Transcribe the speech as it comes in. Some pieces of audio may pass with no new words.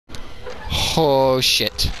Oh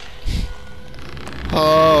shit.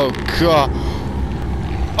 Oh god.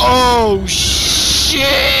 Oh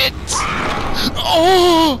shit.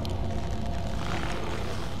 Oh.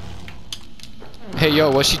 Hey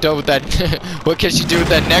yo, what's she done with that? What can she do with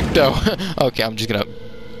that neck though? Okay, I'm just gonna.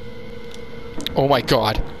 Oh my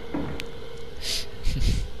god.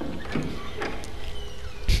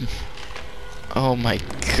 Oh my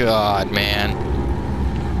god, man.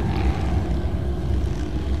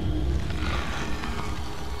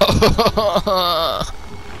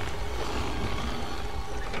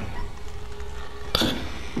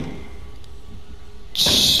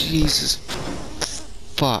 Jesus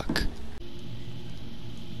fuck.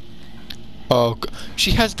 Oh,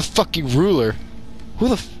 she has the fucking ruler. Who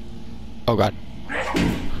the f— oh god.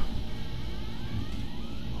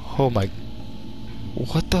 Oh my—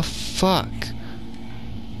 what the fuck?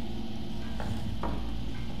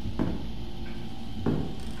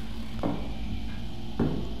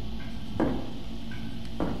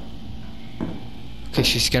 Okay,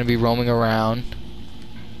 she's gonna be roaming around.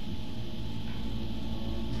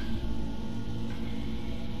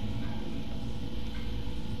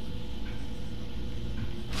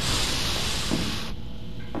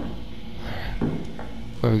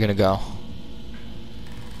 Where are we gonna go?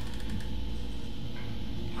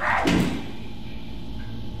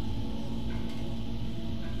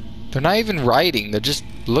 They're not even writing, they're just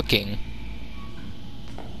looking.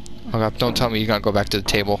 Oh god, don't tell me you're gonna go back to the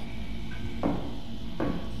table.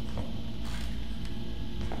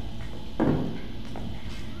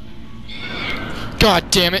 God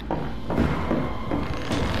damn it!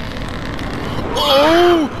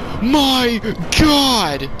 Oh my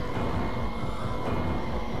god!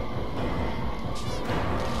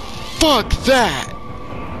 Fuck that!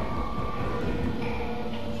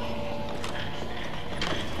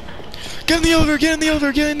 Get in the elevator! Get in the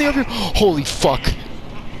elevator! Get in the elevator! Holy fuck!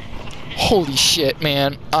 Holy shit,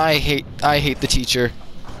 man! I hate the teacher.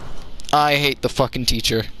 I hate the fucking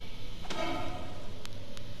teacher.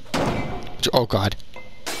 Oh god.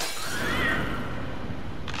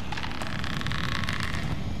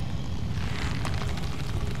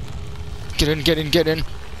 Get in, get in, get in.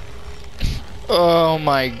 Oh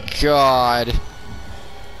my god.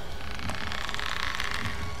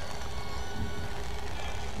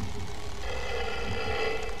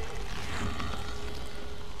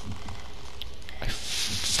 I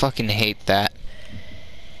fucking hate that.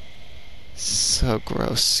 So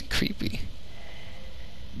gross and creepy.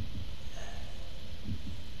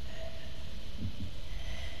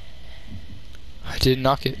 I didn't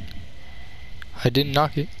knock it. I didn't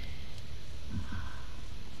knock it.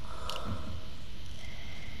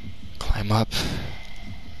 Climb up.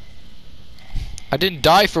 I didn't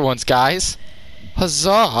die for once, guys.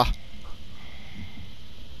 Huzzah!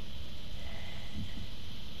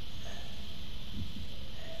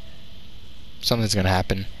 Something's gonna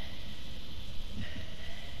happen.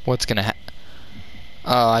 What's gonna happen?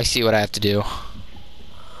 Oh, I see what I have to do.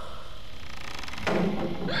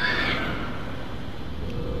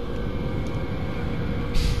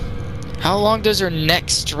 How long does her neck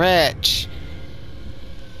stretch?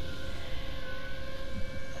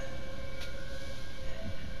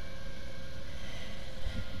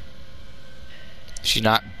 She's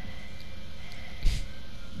not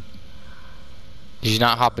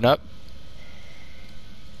hopping up?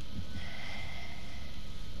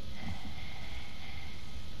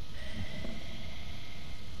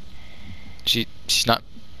 She's not.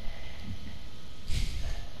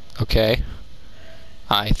 Okay.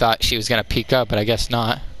 I thought she was gonna peek up, but I guess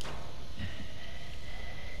not.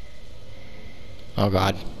 Oh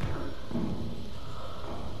god.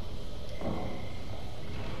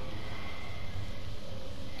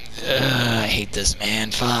 I hate this,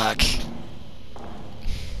 man. Fuck.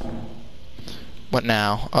 What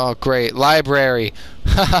now? Oh great, library.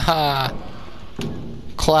 Hahaha.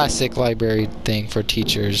 Classic library thing for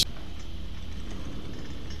teachers.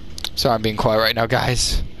 Sorry, I'm being quiet right now,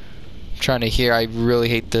 guys. I'm trying to hear. I really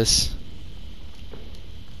hate this.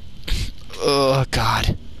 Oh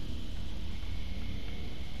god.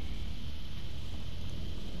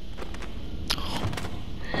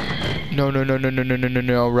 No, no, no, no, no, no, no, no,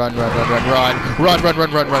 no. Run, run, run, run, run. Run, run,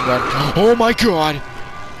 run, run, run, run. Oh my god.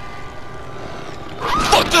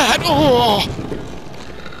 Fuck that. Oh.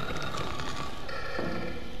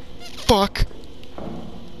 Fuck.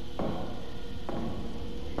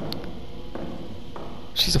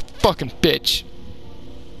 She's a fucking bitch.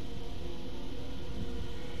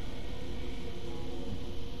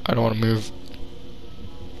 I don't want to move.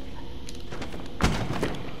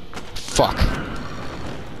 Fuck.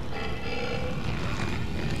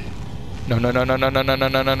 No, no, no, no, no, no, no, no,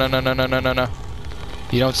 no, no, no, no, no, no, no, no, no.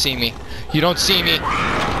 You don't see me. You don't see me.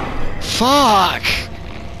 Fuck!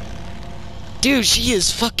 Dude, she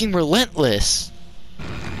is fucking relentless.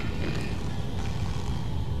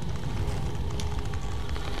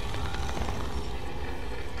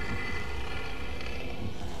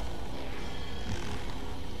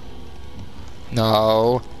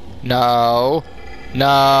 No. No.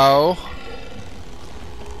 No.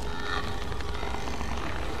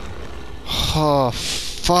 Oh,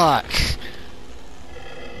 fuck.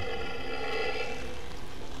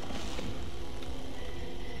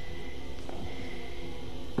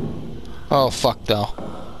 Oh, fuck, though.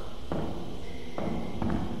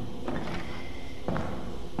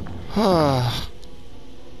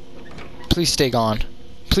 Please stay gone.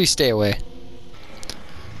 Please stay away.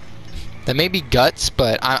 That may be guts,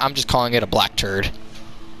 but I'm just calling it a black turd.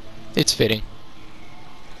 It's fitting.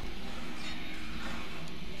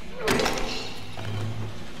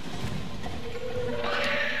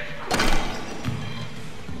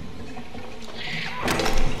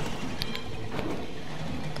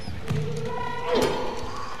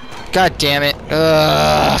 God damn it. Ugh,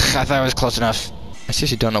 I thought I was close enough. I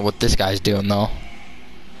seriously don't know what this guy's doing, though.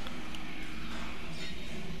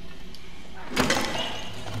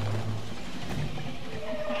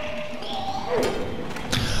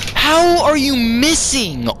 How are you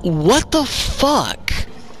missing? What the fuck?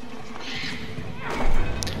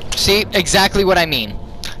 See? Exactly what I mean.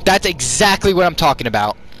 That's exactly what I'm talking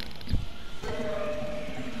about.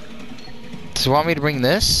 Does it want me to bring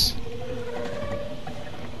this?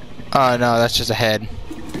 Oh no, that's just a head.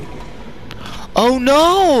 Oh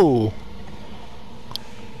no!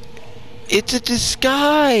 It's a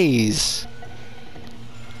disguise!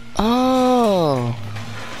 Oh.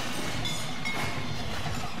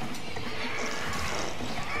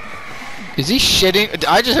 Is he shitting?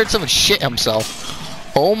 I just heard someone shit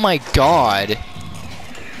himself. Oh my god.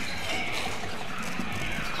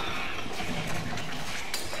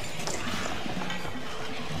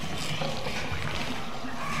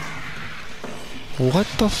 What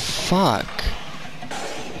the fuck?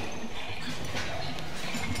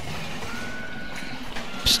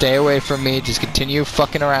 Stay away from me, just continue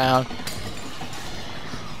fucking around.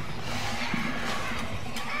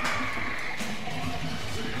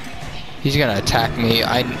 He's gonna attack me.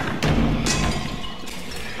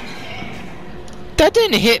 That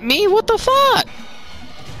didn't hit me, what the fuck?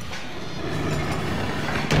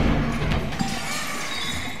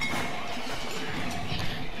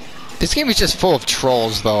 This game is just full of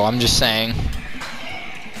trolls, though, I'm just saying.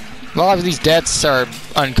 A lot of these deaths are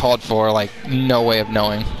uncalled for, like, no way of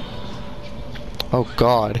knowing. Oh,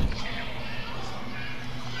 God.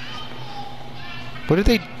 What are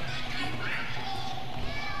they...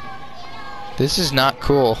 This is not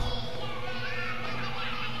cool.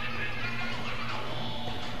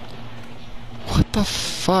 What the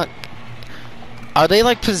fuck? Are they,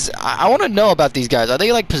 like, I want to know about these guys. Are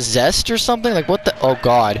they, like, possessed or something? Like, what the... Oh,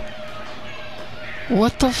 God.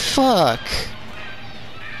 What the fuck?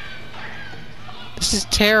 This is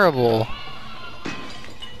terrible.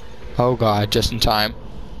 Oh god, just in time.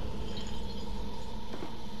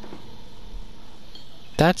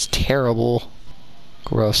 That's terrible.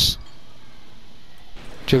 Gross.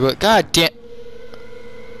 God damn.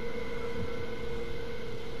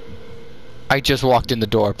 I just walked in the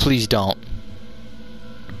door. Please don't.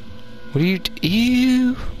 What are you...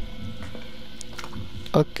 Ew.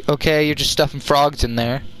 Okay, you're just stuffing frogs in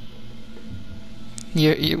there.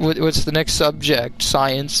 What's the next subject?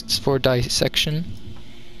 Science for dissection.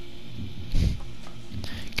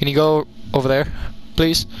 Can you go over there,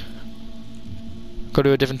 please? Go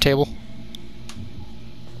to a different table.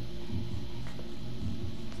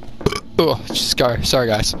 Oh, sorry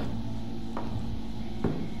guys.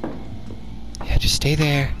 Yeah, just stay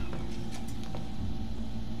there.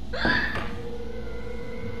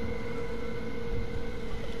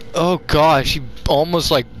 Oh god, she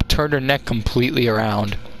almost like turned her neck completely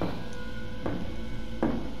around.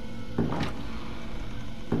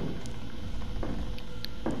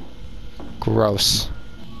 Gross.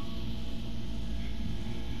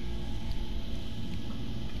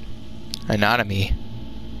 Anatomy.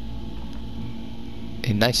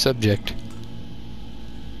 A nice subject.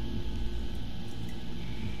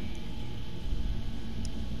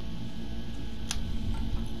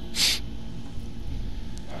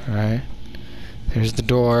 Alright. There's the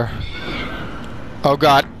door. Oh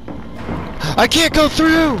god. I can't go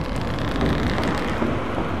through!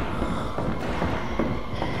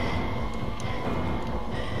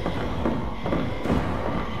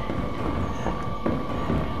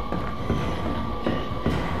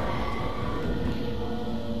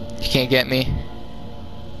 can't get me.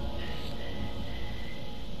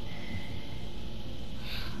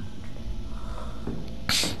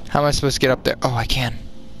 How am I supposed to get up there? Oh, I can.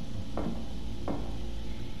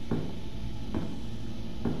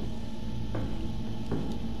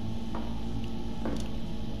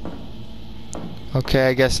 Okay,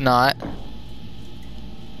 I guess not.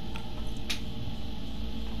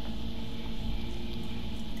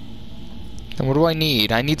 Then what do I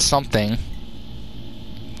need? I need something.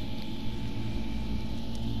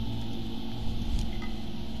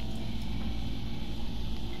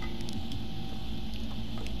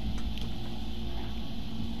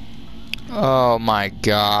 Oh my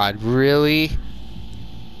god, really?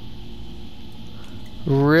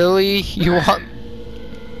 Really? You want...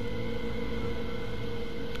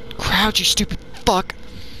 Crouch, you stupid fuck!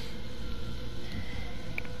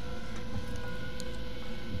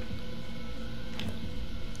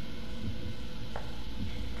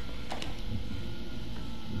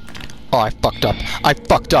 Oh, I fucked up. I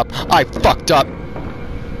fucked up. I fucked up!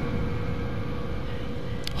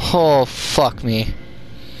 Oh, fuck me.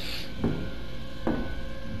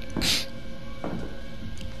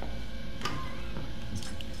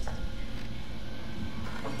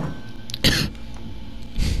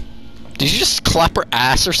 Did you just clap her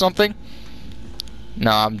ass or something?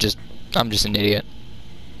 No, I'm just an idiot.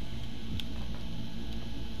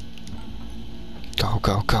 Go,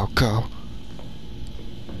 go, go, go.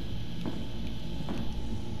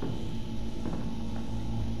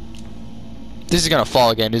 This is gonna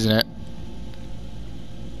fall again, isn't it?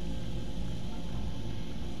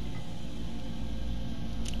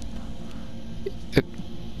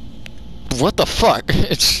 What the fuck?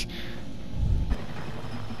 It's...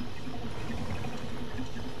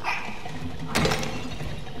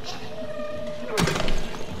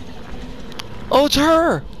 Oh, it's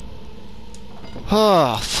her!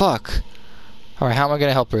 Oh, fuck. Alright, how am I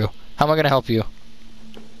gonna help you? How am I gonna help you?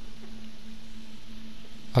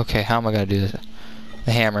 Okay, how am I gonna do this?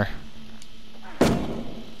 The hammer.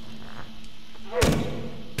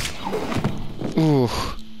 Ooh.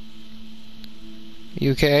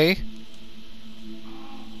 You okay?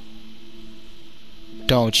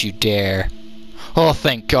 Don't you dare. Oh,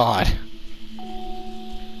 thank God.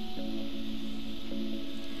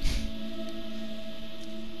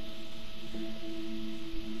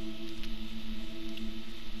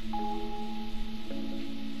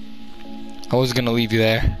 I was gonna leave you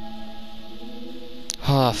there.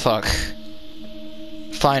 Oh, fuck.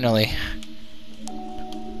 Finally.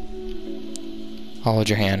 I'll hold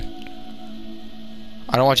your hand.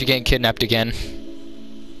 I don't want you getting kidnapped again.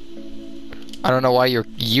 I don't know why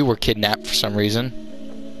you were kidnapped for some reason.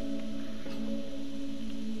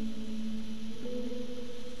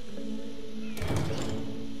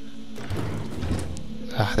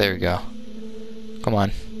 Ah, there we go. Come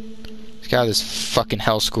on. Let's get out of this fucking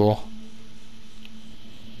hell school.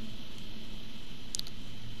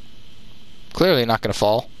 Clearly not gonna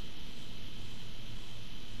fall.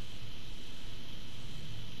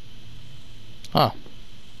 Oh.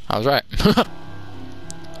 I was right.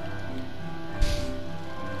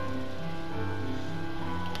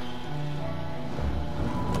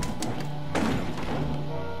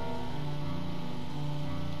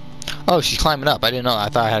 Oh, she's climbing up. I didn't know. I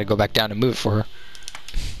thought I had to go back down and move it for her.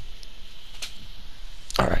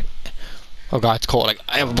 Alright. Oh god, it's cold.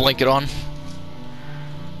 I have a blanket on.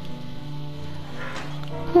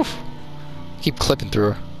 Whew. Keep clipping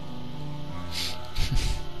through her.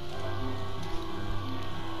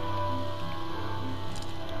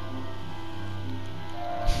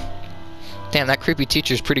 Damn, that creepy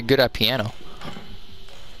teacher's pretty good at piano.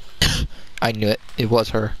 I knew it. It was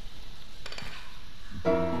her.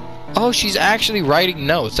 Oh, she's actually writing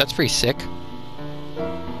notes. That's pretty sick.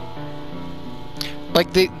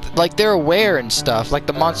 Like they're aware and stuff. Like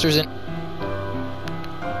the monsters in...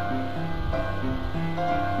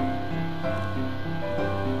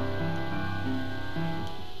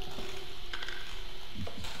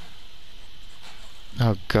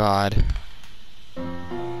 Oh god.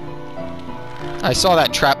 I saw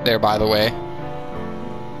that trap there, by the way.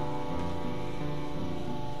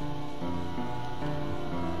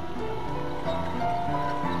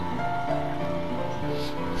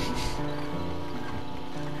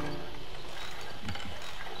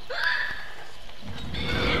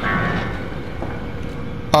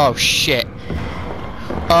 Oh shit.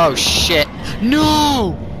 Oh shit.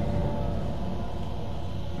 No!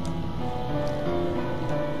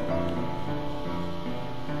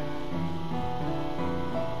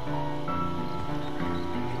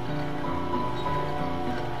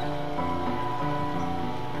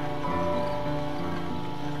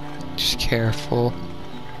 Just careful.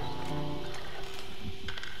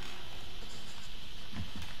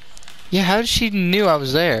 Yeah, how did she knew I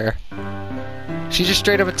was there? She just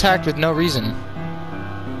straight up attacked with no reason.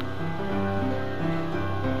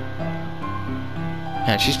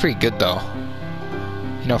 Man, she's pretty good though.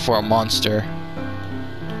 You know, for a monster.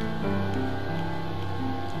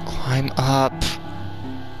 Climb up.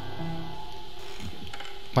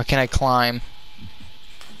 Why can't I climb?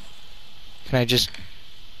 Can I just...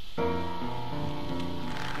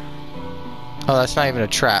 Oh, that's not even a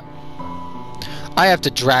trap. I have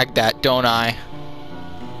to drag that, don't I?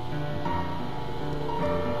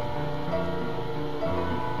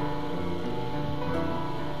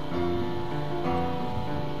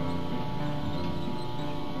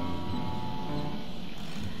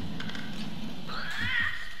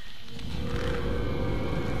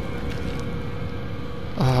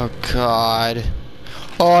 Oh, God.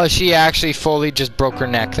 Oh, she actually fully just broke her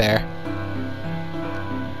neck there.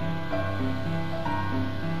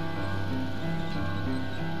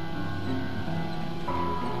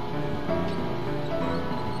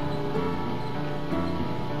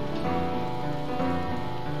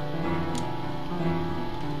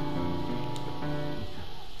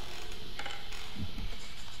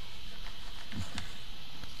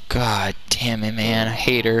 God damn it, man. I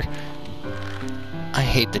hate her. I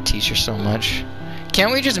hate the teacher so much.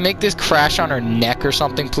 Can't we just make this crash on her neck or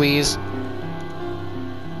something, please?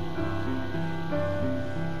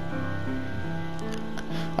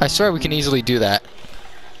 I swear we can easily do that.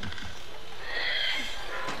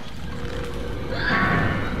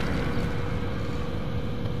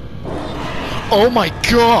 Oh my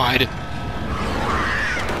God!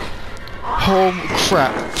 Oh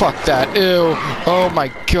crap, fuck that, ew. Oh my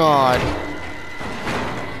God.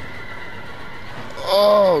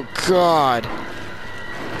 Oh God.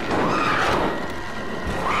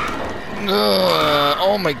 Ugh,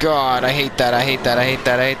 oh my God, I hate that, I hate that, I hate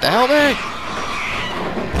that, I hate that. Help me!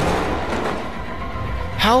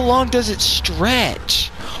 How long does it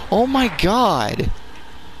stretch? Oh my God.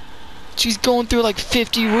 She's going through like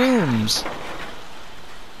 50 rooms.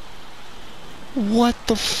 What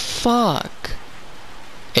the fuck?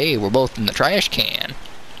 Hey, we're both in the trash can.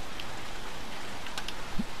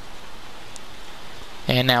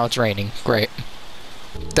 And now it's raining. Great.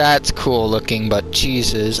 That's cool looking, but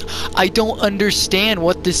Jesus. I don't understand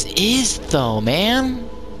what this is, though, man.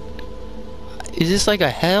 Is this like a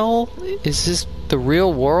hell? Is this the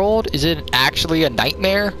real world? Is it actually a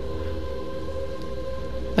nightmare?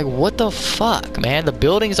 Like, what the fuck, man? The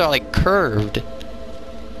buildings are like curved.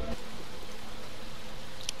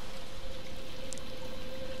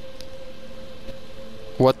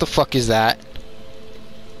 What the fuck is that?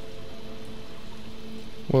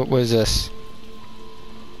 What was this?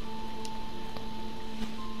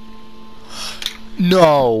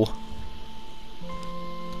 No!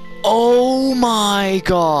 Oh my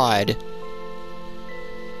God!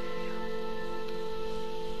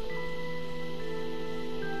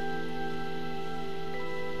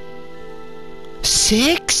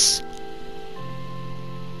 Six?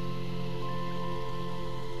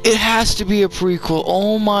 It has to be a prequel.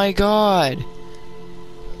 Oh my God.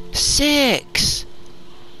 6.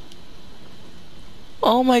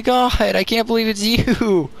 Oh my God, I can't believe it's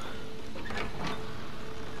you.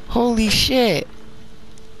 Holy shit.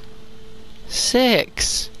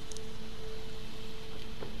 6.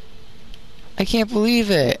 I can't believe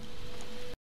it.